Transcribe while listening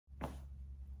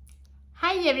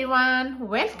Hi everyone,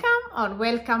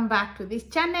 welcome back to this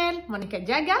channel, Monica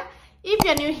Jaga. If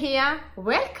you're new here,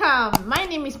 welcome. My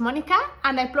name is Monica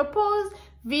and I propose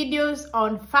videos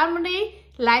on family,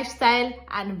 lifestyle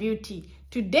and beauty.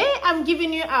 Today I'm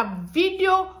giving you a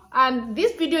video, and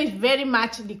this video is very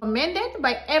much recommended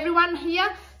by everyone here.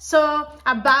 So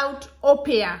about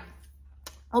aupair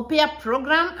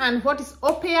program. And what is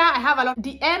aupair? I have a lot of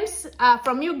DMs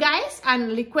from you guys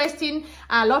and requesting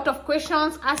a lot of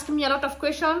questions, asking me a lot of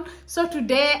questions. So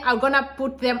today I'm gonna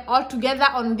put them all together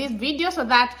on this video so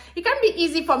that it can be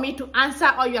easy for me to answer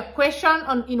all your questions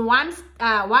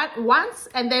once,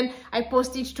 and then I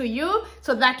post it to you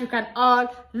so that you can all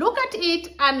look at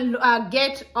it and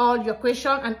get all your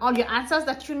questions and all your answers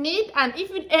that you need. And if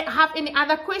you have any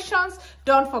other questions,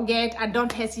 don't forget and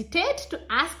don't hesitate to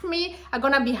ask me. I'm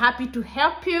gonna be happy to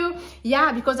help you,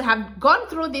 because I have gone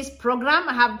through this program.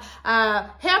 I have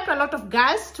helped a lot of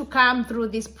girls to come through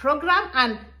this program,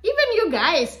 and even you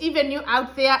guys, even you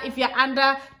out there, if you're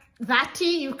under 30,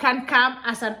 you can come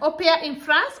as an au pair in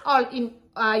France or in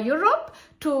Europe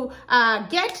to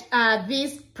get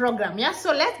this program.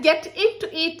 So let's get into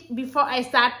it before I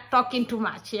start talking too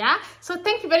much. So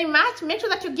thank you very much. Make sure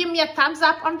that you give me a thumbs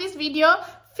up on this video.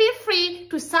 Feel free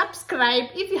to subscribe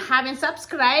if you haven't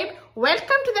subscribed.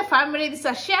 Welcome to the family. This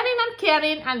is sharing and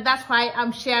caring, and that's why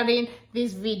I'm sharing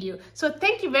this video. So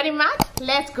thank you very much.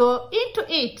 Let's go into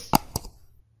it.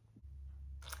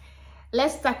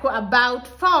 Let's talk about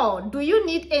phone. Do you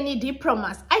need any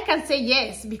diplomas? I can say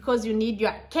yes, because you need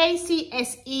your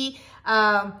KCSE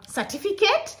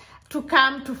certificate to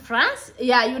come to France.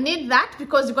 You need that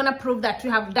because you're gonna prove that you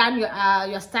have done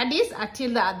your studies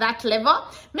until that level.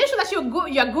 Make sure that you're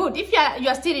good. If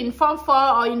you're still in Form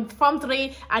 4 or in Form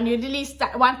 3 and you really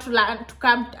want to learn to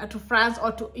come to France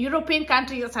or to European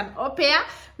countries as an au pair,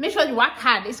 make sure you work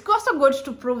hard. It's also good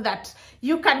to prove that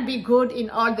you can be good in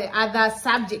all the other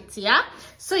subjects.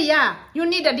 So you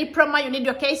need a diploma, you need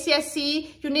your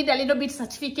KCSE, you need a little bit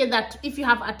certificate that if you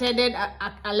have attended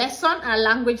a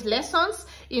language lessons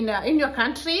in your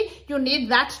country, you need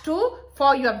that too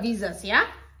for your visas.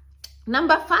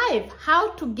 Number 5,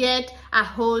 how to get a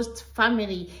host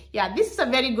family. This is a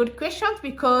very good question,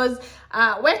 because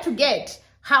where to get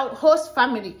host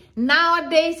family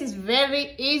nowadays is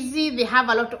very easy. You have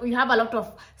a lot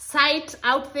of sites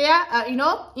out there,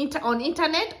 on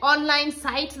internet, online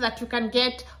sites that you can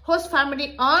get host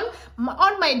family on.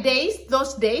 On my days,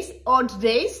 old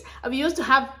days, we used to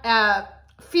have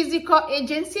physical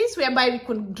agencies whereby we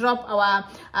could drop our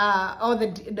all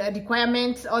the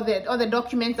requirements, all the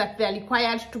documents that they're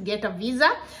required to get a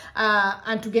visa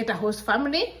and to get a host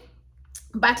family.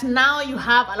 But now you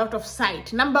have a lot of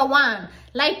sites. Number 1,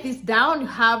 write this down. You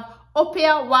have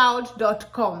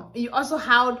aupairworld.com. You also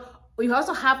have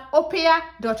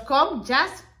aupair.com,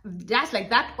 just like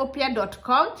that,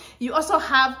 aupair.com. You also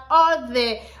have all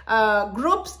the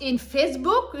groups in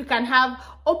Facebook. You can have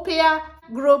au pair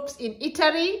groups in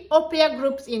Italy, au pair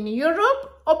groups in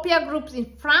Europe, au pair groups in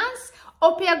France,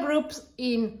 au pair groups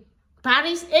in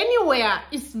Paris, anywhere.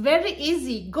 It's very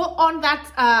easy. Go on that,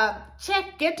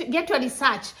 check, get your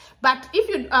research. But if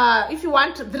you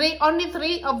want only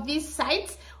 3 of these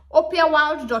sites,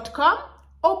 aupairworld.com,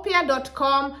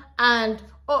 aupair.com, and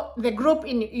the group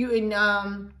in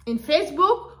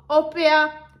Facebook, au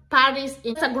pair Paris,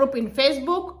 it's a group in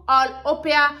Facebook, or au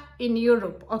pair in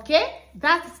Europe.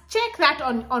 Check that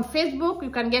on Facebook.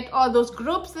 You can get all those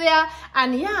groups there,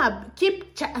 and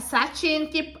keep searching,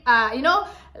 keep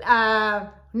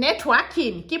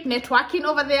networking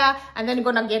over there, and then you're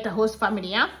gonna get a host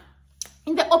family.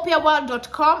 In the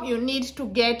aupairworld.com, you need to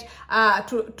get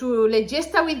to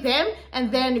register with them, and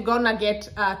then you're gonna get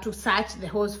to search the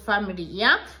host family.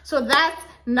 So that's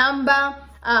number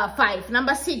 5.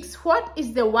 Number 6, what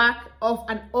is the work of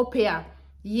an au pair?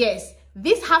 Yes,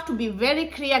 this have to be very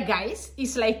clear, guys.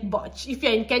 It's like botch. If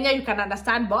you're in Kenya, you can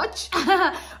understand botch,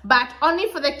 but only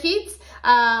for the kids.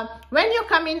 When you're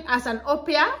coming as an au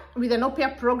pair with an au pair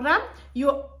program,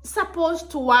 you're supposed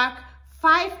to work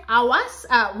 5 hours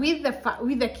with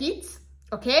the kids.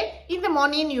 In the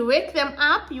morning, you wake them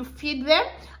up, you feed them,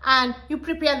 and you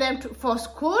prepare them for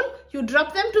school. You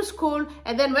drop them to school,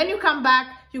 and then when you come back,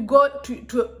 you go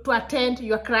to attend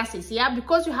your classes.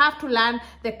 Because you have to learn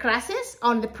the classes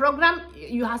on the program.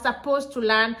 You are supposed to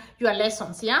learn your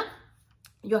lessons.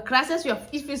 your classes.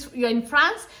 If you're in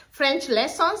France, French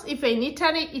lessons. If you're in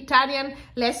Italy, Italian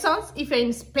lessons. If you're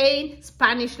in Spain,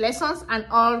 Spanish lessons, and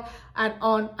all and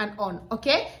on.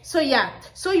 Okay, so yeah,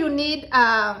 so you need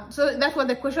so that was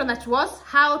the question that was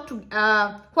how to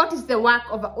what is the work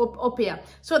of an au pair.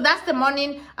 So that's the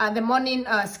morning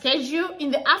schedule.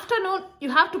 In the afternoon, you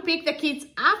have to pick the kids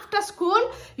after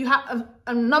school. You have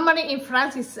normally in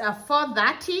France it's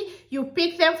 4:30. You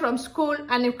pick them from school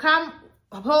and you come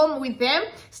home with them,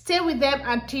 stay with them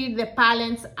until the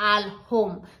parents are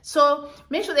home. So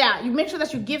make sure that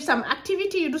you give some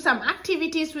activity, you do some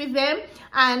activities with them,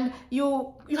 and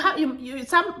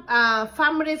some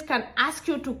families can ask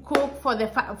you to cook for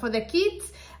the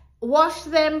kids, wash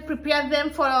them, prepare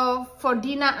them for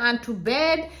dinner and to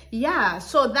bed. Yeah,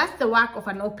 so that's the work of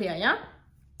an au pair.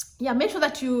 Yeah, make sure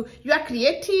that you are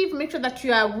creative, make sure that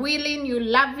you are willing, you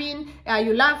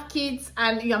love kids,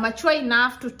 and you are mature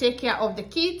enough to take care of the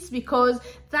kids, because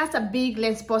that's a big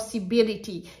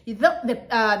responsibility.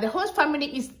 The host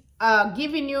family is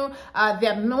giving you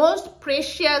their most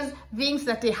precious things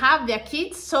that they have, their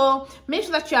kids. So make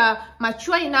sure that you are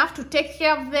mature enough to take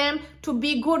care of them, to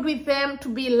be good with them, to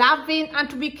be loving and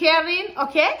to be caring.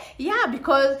 Okay, yeah,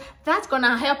 because that's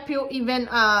gonna help you even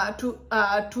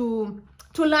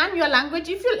to learn your language.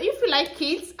 If you like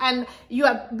kids and you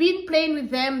have been playing with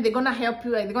them, they're gonna help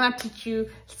you and they're gonna teach you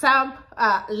some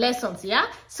lessons. Yeah,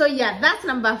 so yeah, that's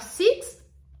number 6.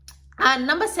 And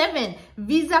number 7,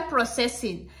 visa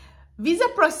processing. Visa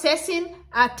processing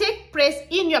take place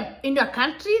in your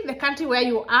country, the country where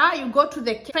you are. You go to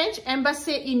the French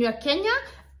embassy in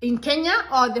Kenya,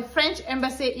 or the French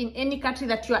embassy in any country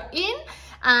that you are in,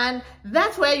 and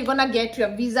that's where you're gonna get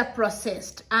your visa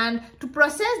processed. And to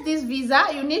process this visa,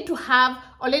 you need to have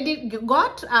already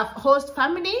got a host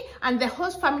family, and the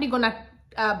host family gonna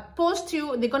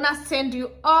they're gonna send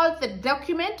you all the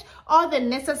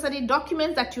necessary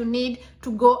documents that you need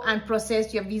to go and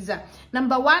process your visa.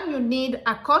 Number 1, you need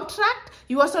a contract.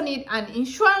 You also need an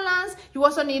insurance. You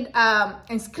also need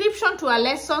inscription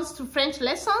to French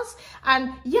lessons,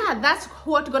 and yeah, that's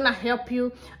what's gonna help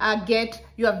you get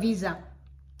your visa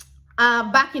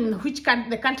back in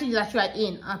the country that you are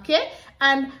in. Okay,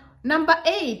 and number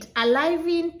 8,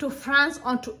 arriving to France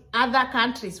or to other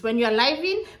countries. When you're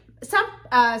arriving,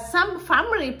 some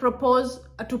family propose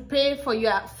to pay for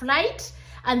your flight,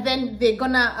 and then you're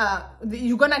gonna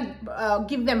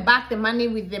give them back the money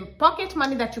with the pocket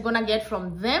money that you're gonna get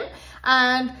from them.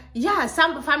 And yeah,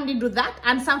 some family do that,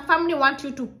 and some family want you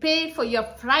to pay for your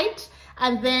flight,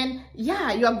 and then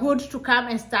yeah, you're good to come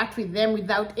and start with them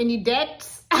without any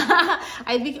debts.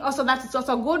 I think also that is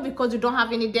also good, because you don't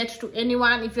have any debt to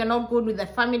anyone. If you're not good with the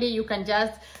family, you can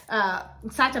just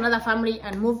start another family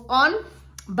and move on.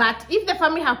 But if the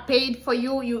family have paid for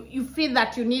you, you feel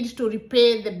that you need to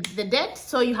repay the debt,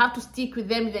 so you have to stick with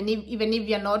them even if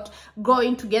you're not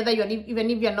growing together, even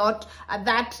if you're not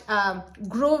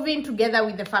grooving together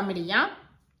with the family. Yeah,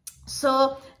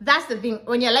 so that's the thing.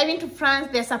 When you're arriving to France,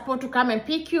 they're supposed to come and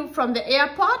pick you from the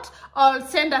airport, or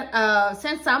send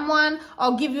someone,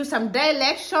 or give you some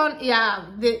direction. Yeah,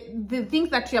 the things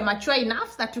that you're mature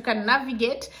enough that you can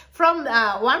navigate from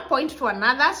one point to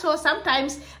another. So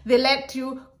sometimes they let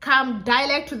you come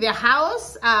direct to their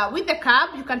house with the cab.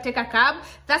 You can take a cab.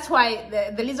 That's why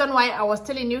the reason why I was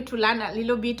telling you to learn a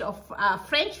little bit of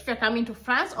French if you're coming to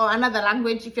France, or another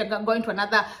language if you're going to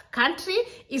another country.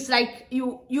 It's like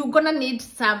you're gonna need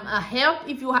some help.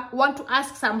 If you want to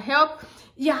ask some help,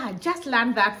 yeah, just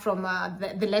learn that from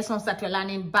the lessons that you're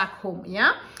learning back home.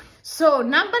 Yeah, so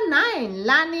number 9,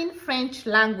 learning French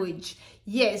language.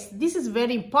 Yes, this is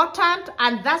very important,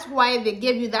 and that's why they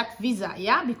gave you that visa.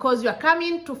 Yeah, because you're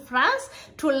coming to France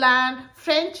to learn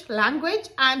French language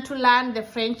and to learn the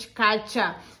French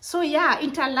culture. So yeah,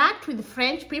 interact with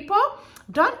French people.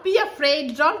 Don't be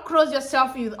afraid. Don't close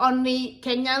yourself with only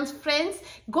Kenyans friends.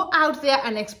 Go out there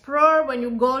and explore. When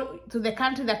you go to the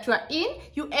country that you are in,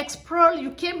 you explore.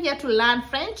 You came here to learn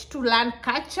French, to learn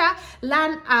culture,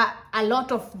 learn a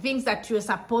lot of things that you're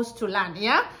supposed to learn.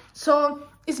 Yeah, so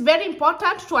it's very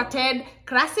important to attend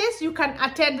classes. You can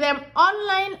attend them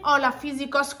online or a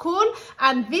physical school,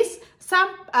 and some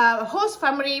host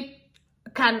family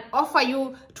can offer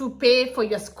you to pay for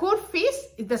your school fees.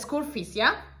 It's the school fees,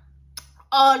 yeah,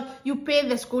 or you pay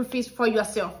the school fees for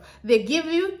yourself. They give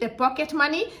you the pocket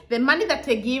money. The money that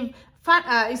they give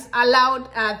is allowed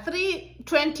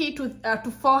 320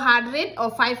 to 400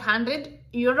 or 500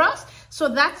 euros. So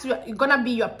that's gonna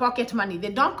be your pocket money.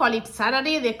 They don't call it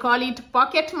salary, they call it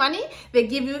pocket money. They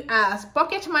give you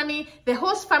pocket money. The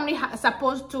host family is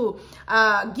supposed to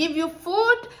give you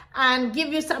food and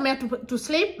give you somewhere to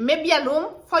sleep, maybe a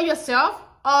room for yourself,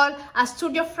 or a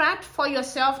studio flat for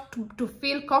yourself to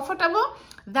feel comfortable.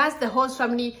 That's the host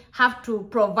family have to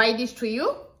provide this to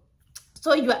you.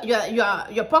 So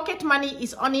your pocket money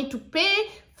is only to pay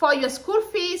for your school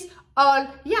fees, or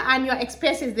and your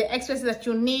expenses, the expenses that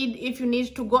you need, if you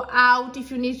need to go out,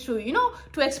 if you need to,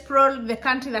 to explore the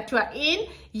country that you are in.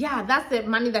 That's the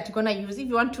money that you're gonna use. If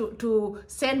you want to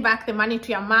send back the money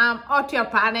to your mom or to your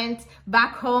parents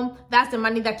back home, that's the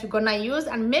money that you're gonna use.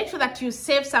 And make sure that you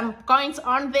save some coins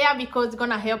on there, because it's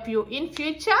gonna help you in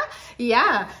future.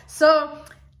 So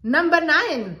number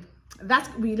 9, that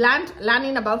we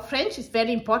learning about French is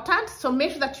very important. So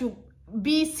make sure that you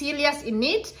be serious in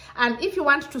it, and if you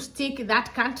want to stick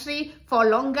that country for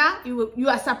longer, you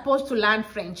are supposed to learn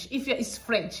French. If it's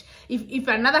French, if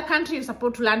another country, you're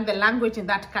supposed to learn the language in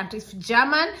that country. If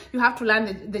German, you have to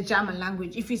learn the German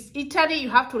language. If it's Italy, you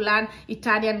have to learn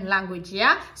Italian language.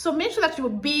 So make sure that you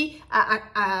be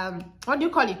what do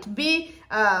you call it,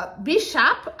 be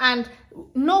sharp and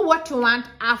know what you want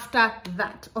after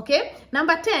that. Okay,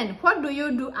 number 10, what do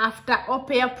you do after au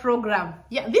pair program?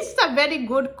 This is a very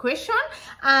good question,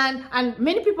 and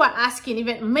many people are asking,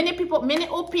 even many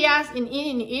au pairs in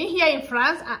here in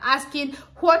France are asking,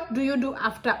 what do you do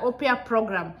after au pair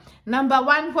program? Number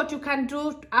 1, what you can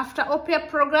do after au pair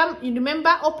program, you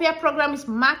remember au pair program is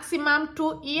maximum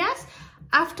 2 years.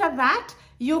 After that,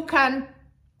 you can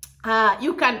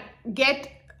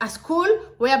get a school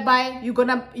whereby you're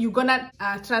gonna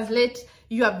translate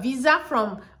your visa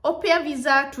from au pair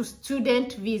visa to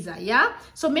student visa.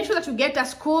 So make sure that you get a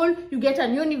school, you get a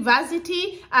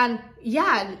university, and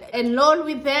enroll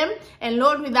with them,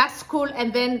 enroll with that school,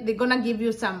 and then they're gonna give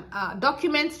you some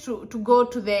documents to go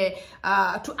to the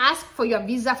to ask for your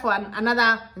visa for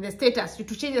the status,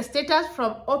 to change the status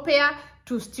from au pair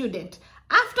to student.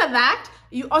 After that,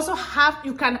 you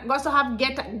can also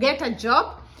get a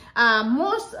job.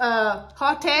 Most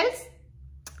hotels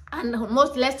and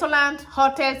most restaurants,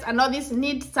 hotels, and all this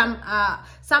need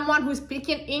someone who's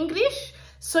speaking English.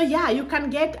 So you can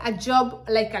get a job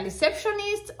like a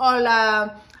receptionist or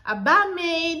a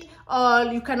barmaid,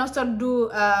 or you can also do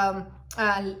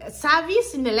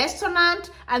service in the restaurant,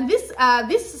 and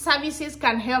these services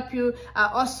can help you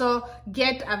also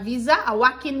get a visa, a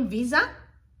working visa.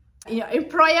 Your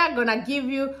employer gonna give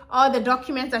you all the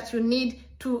documents that you need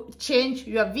to change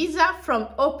your visa from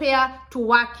au pair to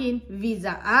working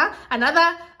visa.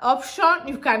 Another option,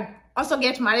 you can also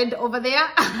get married over there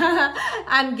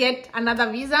and get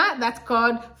another visa that's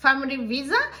called family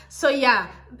visa. So you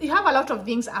have a lot of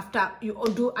things after you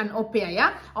do an au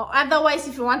pair. Or otherwise,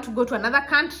 if you want to go to another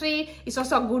country, it's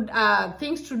also good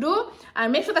things to do.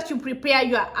 And make sure that you prepare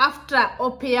your after au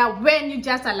pair when you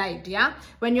just arrived.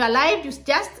 When you arrived, you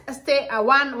just stay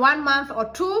 1 month or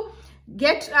 2.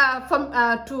 Get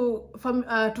to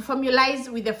familiarize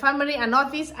with the family and all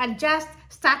this, and just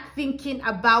start thinking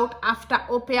about after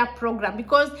au pair program,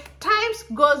 because times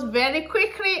goes very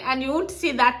quickly and you won't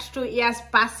see that 2 years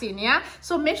passing.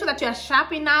 So make sure that you are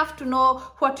sharp enough to know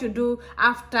what you do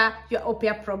after your au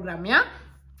pair program.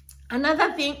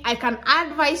 Another thing I can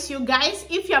advise you guys,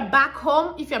 if you're back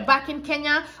home, if you're back in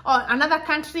Kenya or another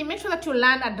country, make sure that you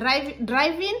learn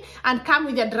driving and come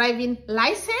with your driving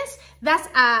license. That's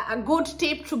a good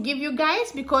tip to give you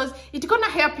guys, because it's gonna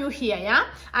help you here.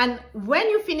 And when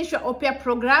you finish your au pair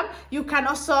program, you can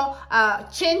also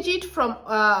change it from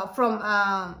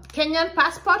Kenyan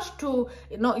passport to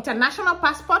international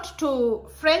passport to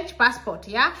French passport.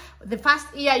 The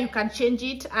first year you can change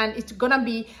it, and it's gonna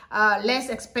be less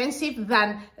expensive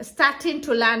than starting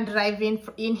to learn driving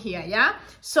in here.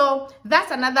 So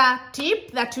that's another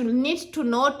tip that you need to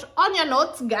note on your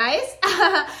notes, guys.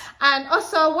 And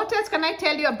also, what else can I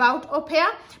tell you about au pair?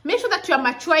 Make sure that you are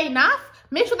mature enough.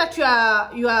 Make sure that you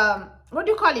are what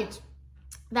do you call it,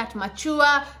 that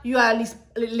mature, you are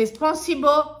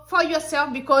responsible for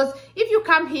yourself, because if you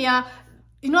come here,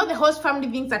 the host family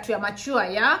thinks that you are mature,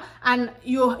 and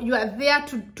you are there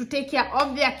to take care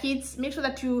of their kids. Make sure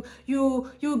that you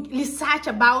research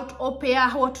about au pair,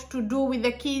 what to do with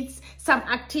the kids, some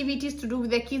activities to do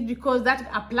with the kids, because that's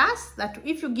a plus. That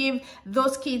if you give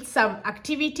those kids some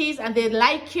activities and they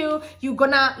like you, you're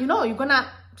gonna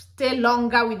stay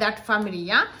longer with that family,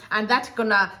 and that's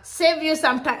gonna save you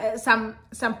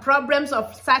some problems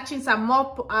of searching some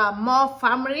more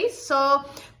families. So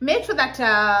make sure that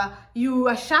you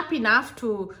are sharp enough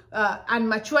to and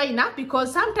mature enough,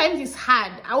 because sometimes it's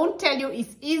hard. I won't tell you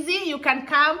it's easy. You can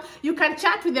come, you can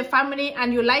chat with the family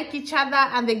and you like each other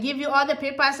and they give you all the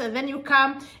papers, and then you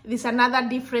come, there's another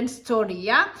different story.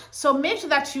 So make sure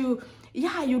that you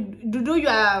do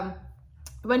your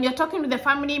when you're talking to the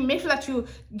family, make sure that you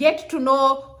get to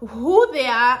know who they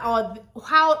are or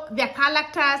how their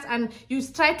characters, and you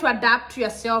try to adapt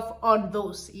yourself on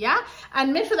those. Yeah,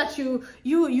 and make sure that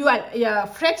you're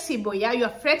flexible. Yeah, you're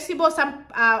flexible. Some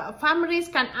families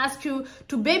can ask you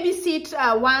to babysit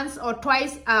once or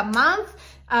twice a month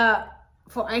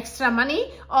for extra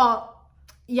money. Or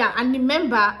yeah, and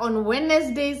remember, on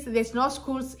Wednesdays there's no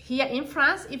schools here in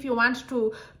France. If you want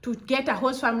to get a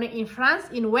host family in France,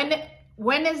 in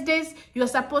Wednesdays you're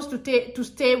supposed to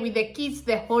stay with the kids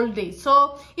the whole day.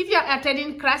 So if you're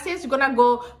attending classes, you're gonna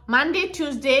go Monday,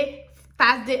 Tuesday,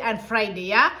 Thursday and Friday.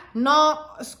 Yeah, no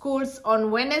schools on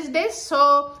Wednesdays,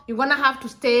 so you're gonna have to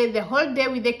stay the whole day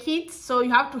with the kids. So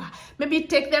you have to maybe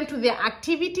take them to their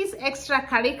activities, extra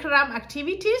curriculum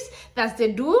activities that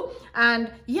they do.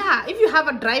 And yeah, if you have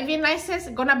a driving license,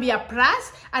 it's gonna be a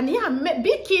plus. And yeah,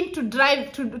 be keen to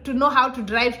drive, to know how to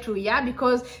drive too. Yeah,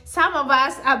 because some of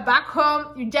us are back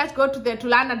home, you just go to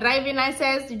learn a driving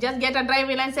license, you just get a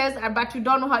driving license, but you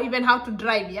don't know even how to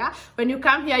drive. Yeah, when you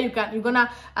come here, you're gonna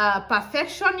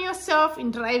perfection yourself in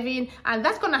driving, and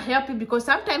that's gonna help you, because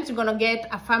sometimes you're gonna get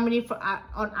a family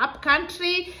on up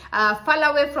country, far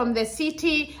away from the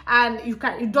city, and you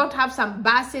don't have some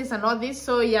buses and all this.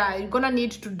 So yeah, you're gonna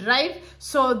need to drive.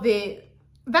 So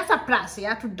that's a plus.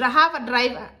 Yeah, to have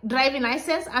a driving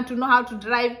license and to know how to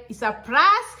drive is a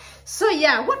plus. So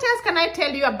yeah, what else can I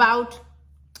tell you about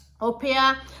au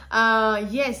pair?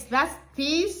 Yes, that's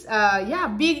this. Yeah,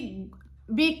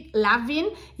 big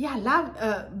loving.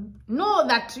 Yeah, know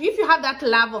that if you have that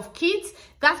love of kids,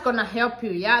 that's gonna help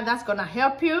you. Yeah, that's gonna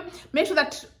help you. Make sure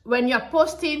that when you're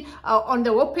posting on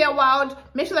the au pair world,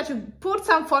 make sure that you put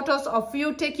some photos of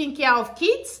you taking care of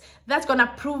kids. That's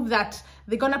gonna prove that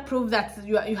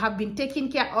you have been taking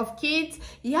care of kids.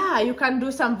 Yeah, you can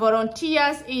do some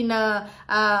volunteers in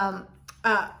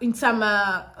some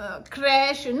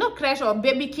creche or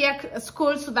baby care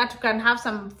school, so that you can have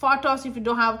some photos. If you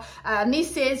don't have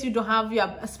nieces, you don't have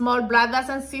your small brothers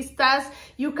and sisters,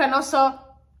 you can also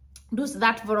do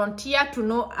that volunteer to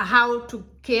know how to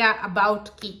care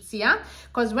about kids. Yeah,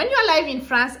 because when you're alive in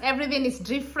France, everything is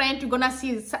different. You're gonna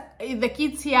see the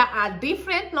kids here are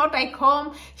different, not like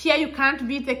home. Here you can't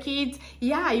beat the kids.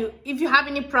 Yeah, if you have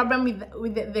any problem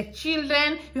with the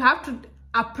children, you have to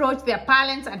approach their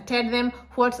parents and tell them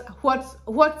what's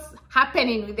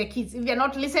happening with the kids. If they're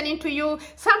not listening to you,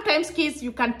 sometimes kids,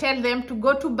 you can tell them to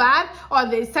go to bed, or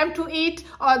there's time to eat,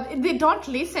 or they don't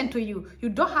listen to you. You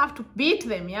don't have to beat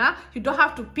them. Yeah, you don't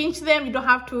have to pinch them, you don't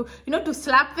have to to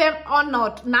slap them or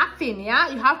nothing. Yeah,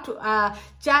 you have to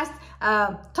just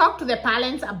talk to the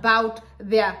parents about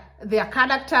their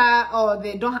character,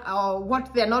 or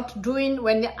what they're not doing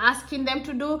when they're asking them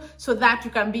to do, so that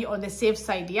you can be on the safe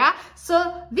side. Yeah,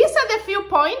 so these are the few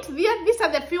points. These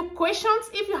are the few questions.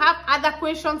 If you have other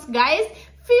questions, guys,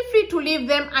 feel free to leave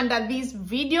them under this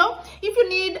video. If you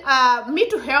need me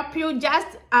to help you,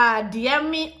 just DM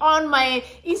me on my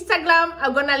Instagram.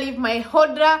 I'm gonna leave my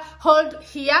Instagram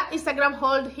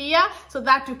hold here, so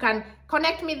that you can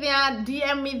connect me there,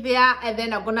 DM me there, and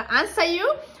then I'm gonna answer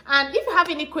you. And if you have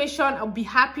any question, I'll be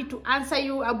happy to answer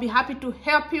you. I'll be happy to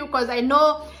help you, because I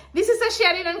know this is a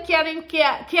sharing and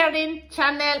caring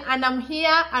channel, and I'm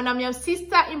here, and I'm your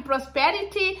sister in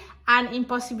prosperity and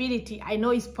impossibility. I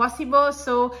know it's possible,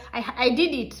 so I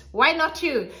did it. Why not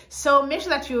you? So make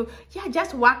sure that you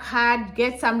just work hard,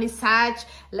 get some research,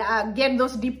 get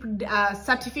those deep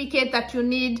certificate that you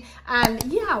need, and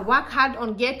yeah, work hard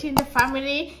on getting the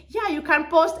family. Yeah, you can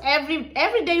post every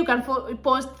day. You can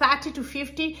post 30 to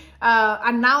 50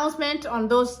 announcement on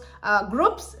those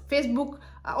groups,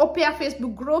 au pair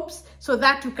Facebook groups, so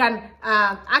that you can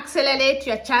accelerate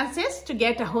your chances to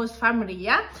get a host family.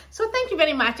 Yeah, so thank you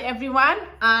very much, everyone,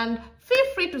 and feel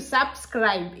free to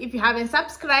subscribe. If you haven't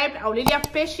subscribed, I would really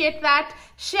appreciate that.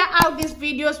 Share out these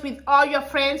videos with all your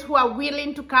friends who are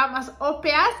willing to come as au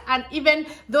pairs, and even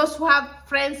those who have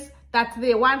friends that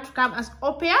they want to come as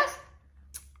au pairs.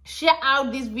 Share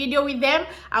out this video with them.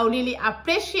 I would really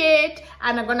appreciate,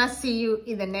 and I'm gonna see you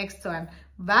in the next one.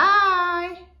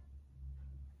 Bye.